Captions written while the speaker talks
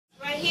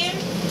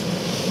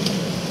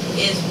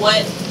is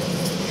what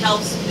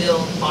helps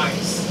build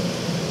artists.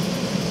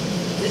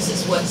 This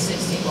is what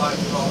 16 Bars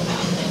is all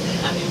about.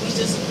 And I mean, we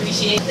just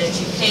appreciate that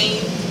you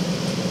came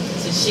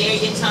to share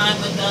your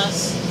time with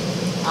us.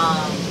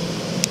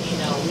 You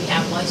know, we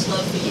have much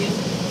love for you.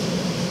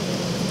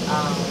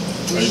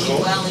 Wish you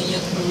well in your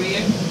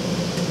career.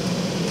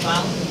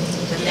 Well,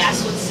 but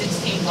that's what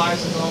 16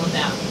 Bars is all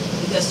about.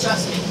 Because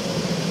trust me,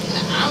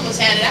 I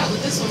almost had it out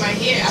with this one right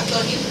here. I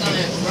thought he was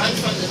gonna run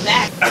from the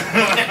back.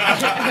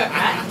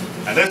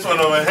 And this one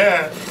over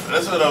here,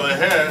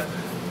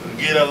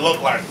 get a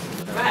look like.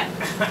 Right.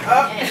 I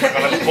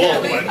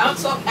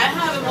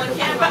have him on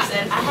camera. I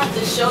said, I have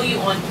to show you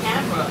on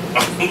camera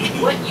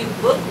what you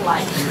look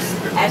like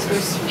as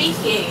we're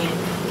speaking.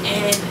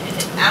 And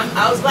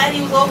I was glad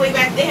he was all the way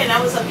back there and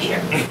I was up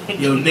here.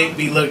 Yo, Nick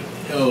be looking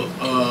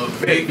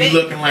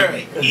like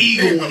an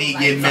eagle when he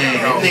get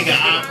mad. That nigga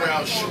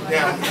eyebrows shoot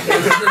down.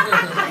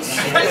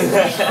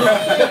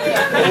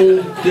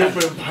 Whole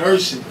different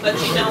person. But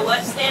you know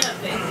what? Stand up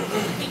there.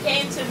 He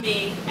came to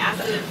me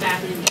after the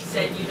fact and he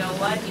said, you know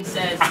what? He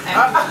says,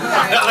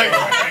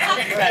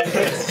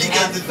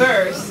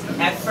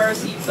 at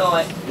first he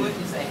thought, what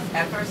did you say?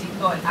 At first he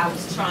thought I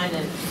was trying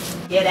to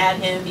get at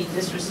him, be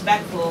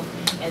disrespectful,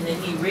 and then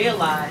he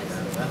realized.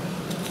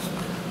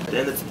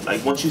 Then,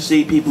 like, once you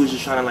see people who's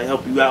just trying to like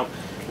help you out,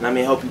 and I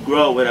mean help you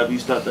grow, whatever, you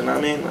start to, I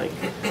mean, like,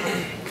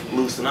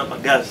 loosen up, I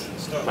guess.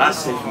 But I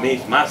say for me,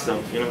 for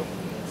myself, you know.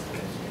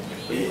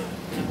 But yeah.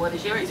 And what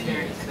has your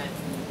experience been?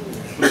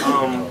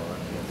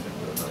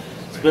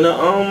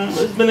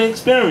 It's been an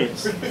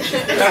experience.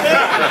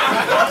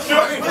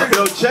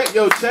 Yo,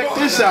 check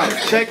this out.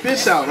 Check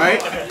this out,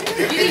 right? I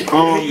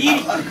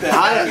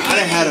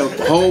had a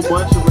whole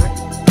bunch of